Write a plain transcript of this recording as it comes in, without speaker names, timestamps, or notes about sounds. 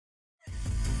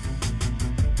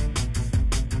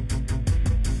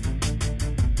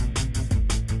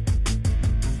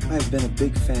I've been a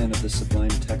big fan of the Sublime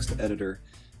Text editor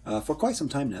for quite some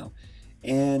time now,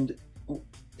 and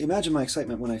imagine my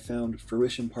excitement when I found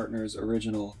Fruition Partners'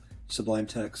 original Sublime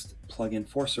Text plugin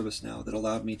for ServiceNow that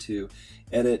allowed me to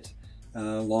edit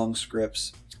long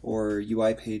scripts or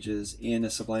UI pages in a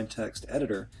Sublime Text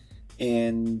editor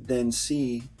and then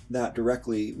see that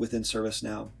directly within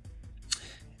ServiceNow.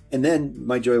 And then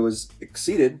my joy was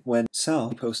exceeded when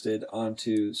Sal posted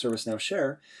onto ServiceNow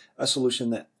Share a solution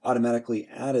that automatically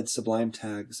added Sublime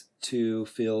tags to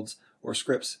fields or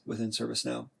scripts within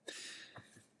ServiceNow.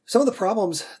 Some of the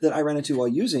problems that I ran into while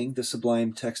using the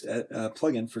Sublime Text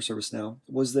plugin for ServiceNow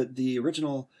was that the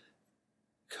original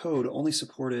code only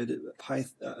supported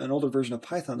an older version of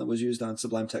Python that was used on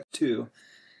Sublime Text 2,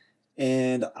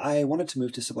 and I wanted to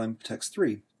move to Sublime Text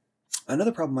 3.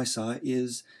 Another problem I saw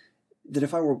is that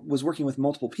if I was working with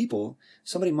multiple people,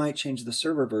 somebody might change the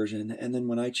server version, and then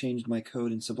when I changed my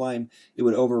code in Sublime, it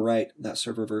would overwrite that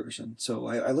server version. So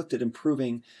I looked at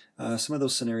improving some of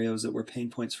those scenarios that were pain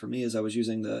points for me as I was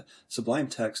using the Sublime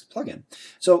Text plugin.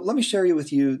 So let me share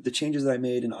with you the changes that I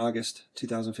made in August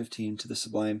 2015 to the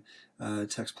Sublime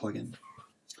Text plugin.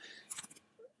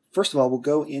 First of all, we'll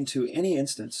go into any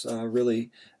instance,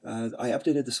 really. I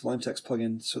updated the Sublime Text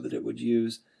plugin so that it would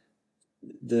use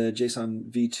the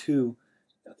JSON v2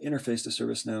 interface to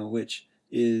ServiceNow, which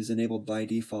is enabled by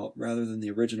default rather than the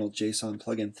original JSON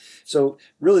plugin. So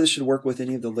really this should work with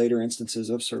any of the later instances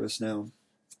of ServiceNow.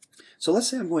 So let's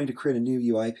say I'm going to create a new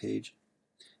UI page,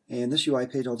 and this UI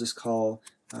page I'll just call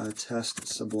Test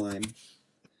Sublime,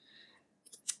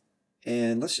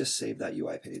 and let's just save that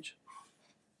UI page.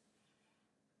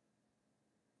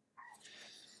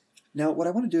 Now what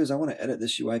I want to do is I want to edit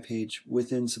this UI page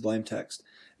within Sublime Text.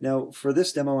 Now for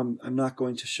this demo I'm not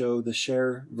going to show the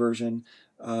share version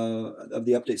of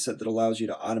the update set that allows you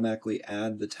to automatically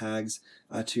add the tags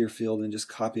to your field and just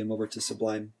copy them over to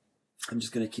Sublime. I'm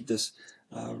just going to keep this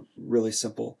really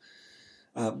simple.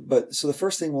 So the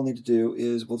first thing we'll need to do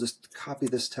is we'll just copy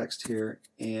this text here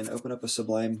and open up a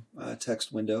Sublime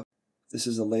Text window. This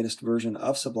is the latest version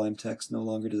of Sublime Text. No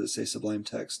longer does it say Sublime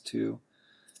Text 2.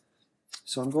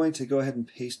 So I'm going to go ahead and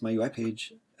paste my UI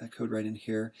page code right in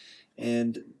here,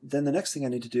 and then the next thing I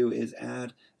need to do is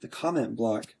add the comment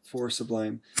block for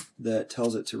Sublime that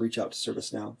tells it to reach out to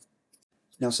ServiceNow.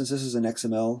 Now since this is an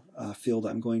XML field,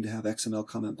 I'm going to have XML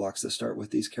comment blocks that start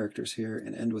with these characters here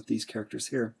and end with these characters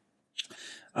here.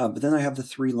 But then I have the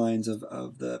 3 lines of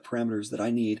the parameters that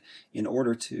I need in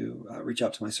order to reach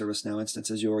out to my ServiceNow instance.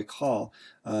 As you'll recall,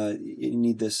 you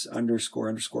need this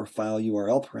underscore file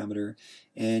URL parameter,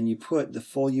 and you put the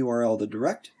full URL, the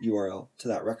direct URL to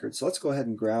that record. So let's go ahead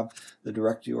and grab the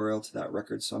direct URL to that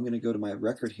record. So I'm going to go to my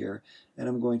record here, and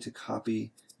I'm going to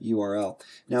copy URL.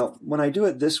 Now when I do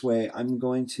it this way, I'm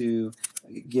going to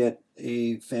get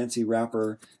a fancy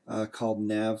wrapper called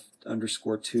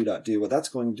nav_2.do. What that's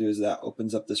going to do is that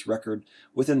opens up this record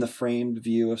within the framed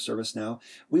view of ServiceNow.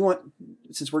 We want,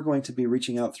 since we're going to be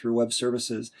reaching out through web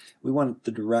services, we want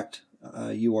the direct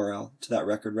URL to that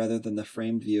record rather than the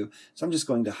framed view. So I'm just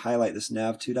going to highlight this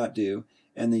nav2.do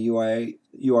and the URI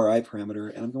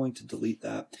parameter, and I'm going to delete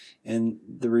that, and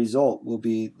the result will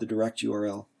be the direct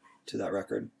URL to that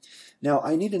record. Now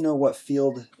I need to know what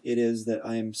field it is that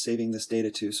I'm saving this data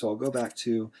to, so I'll go back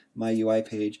to my UI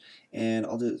page, and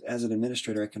I'll do, as an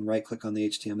administrator, I can right click on the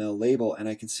HTML label and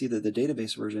I can see that the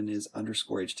database version is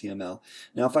 _HTML.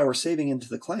 Now if I were saving into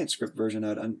the client script version,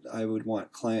 I would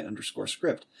want client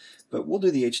 _script, but we'll do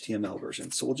the HTML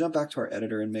version. So we'll jump back to our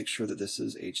editor and make sure that this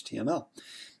is HTML.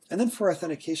 And then for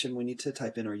authentication we need to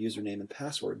type in our username and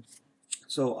password.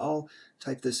 So I'll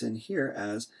type this in here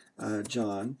as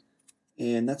John,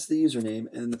 and that's the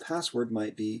username, and the password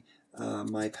might be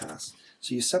mypass.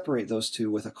 So you separate those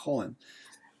two with a colon.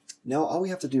 Now all we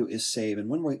have to do is save, and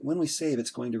when we save,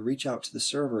 it's going to reach out to the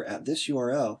server at this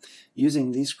URL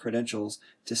using these credentials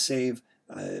to save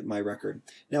my record.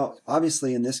 Now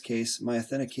obviously in this case my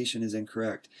authentication is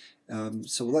incorrect.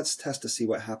 So let's test to see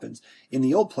what happens. In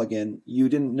the old plugin, you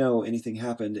didn't know anything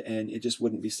happened and it just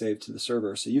wouldn't be saved to the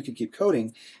server. So you could keep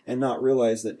coding and not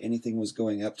realize that anything was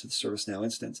going up to the ServiceNow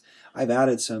instance. I've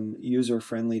added some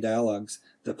user-friendly dialogues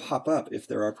that pop up if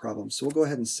there are problems. So we'll go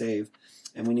ahead and save,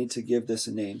 and we need to give this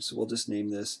a name. So we'll just name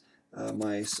this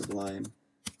my Sublime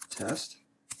Test.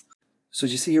 So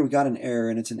as you see here, we got an error,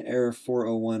 and it's an error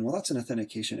 401. Well, that's an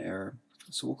authentication error.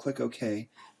 So we'll click OK,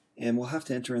 and we'll have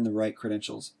to enter in the right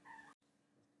credentials.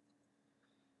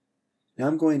 Now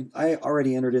I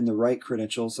already entered in the right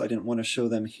credentials. I didn't want to show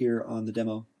them here on the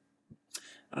demo.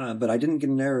 But I didn't get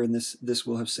an error, and this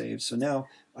will have saved. So now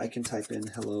I can type in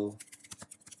hello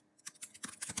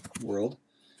world,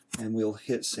 and we'll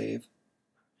hit save.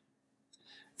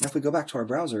 Now if we go back to our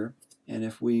browser, and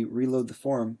if we reload the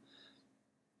form,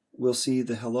 we'll see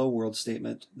the hello world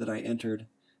statement that I entered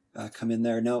come in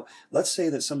there. Now let's say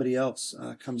that somebody else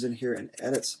comes in here and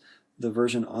edits the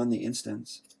version on the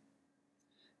instance,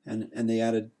 and they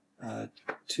added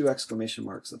 2 exclamation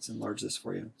marks. Let's enlarge this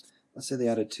for you. Let's say they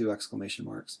added 2 exclamation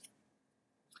marks.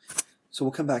 So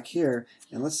we'll come back here,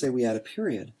 and let's say we add a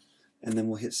period, and then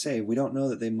we'll hit save. We don't know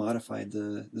that they modified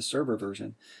the server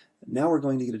version. Now we're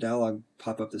going to get a dialog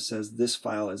pop up that says this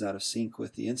file is out of sync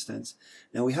with the instance.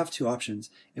 Now we have 2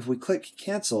 options. If we click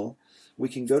cancel, we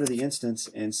can go to the instance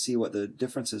and see what the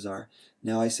differences are.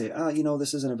 Now I say, you know,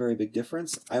 this isn't a very big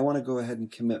difference. I want to go ahead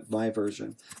and commit my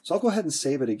version. So I'll go ahead and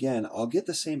save it again. I'll get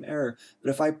the same error,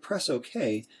 but if I press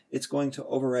OK, it's going to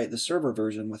overwrite the server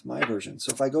version with my version.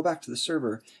 So if I go back to the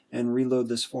server and reload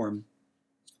this form,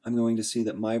 I'm going to see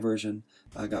that my version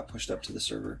got pushed up to the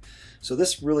server. So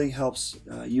this really helps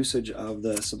usage of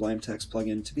the Sublime Text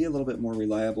plugin to be a little bit more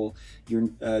reliable,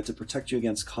 to protect you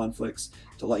against conflicts,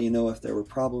 to let you know if there were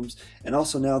problems, and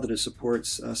also now that it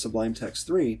supports Sublime Text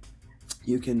 3,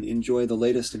 you can enjoy the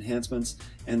latest enhancements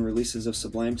and releases of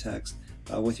Sublime Text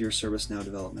with your ServiceNow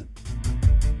development.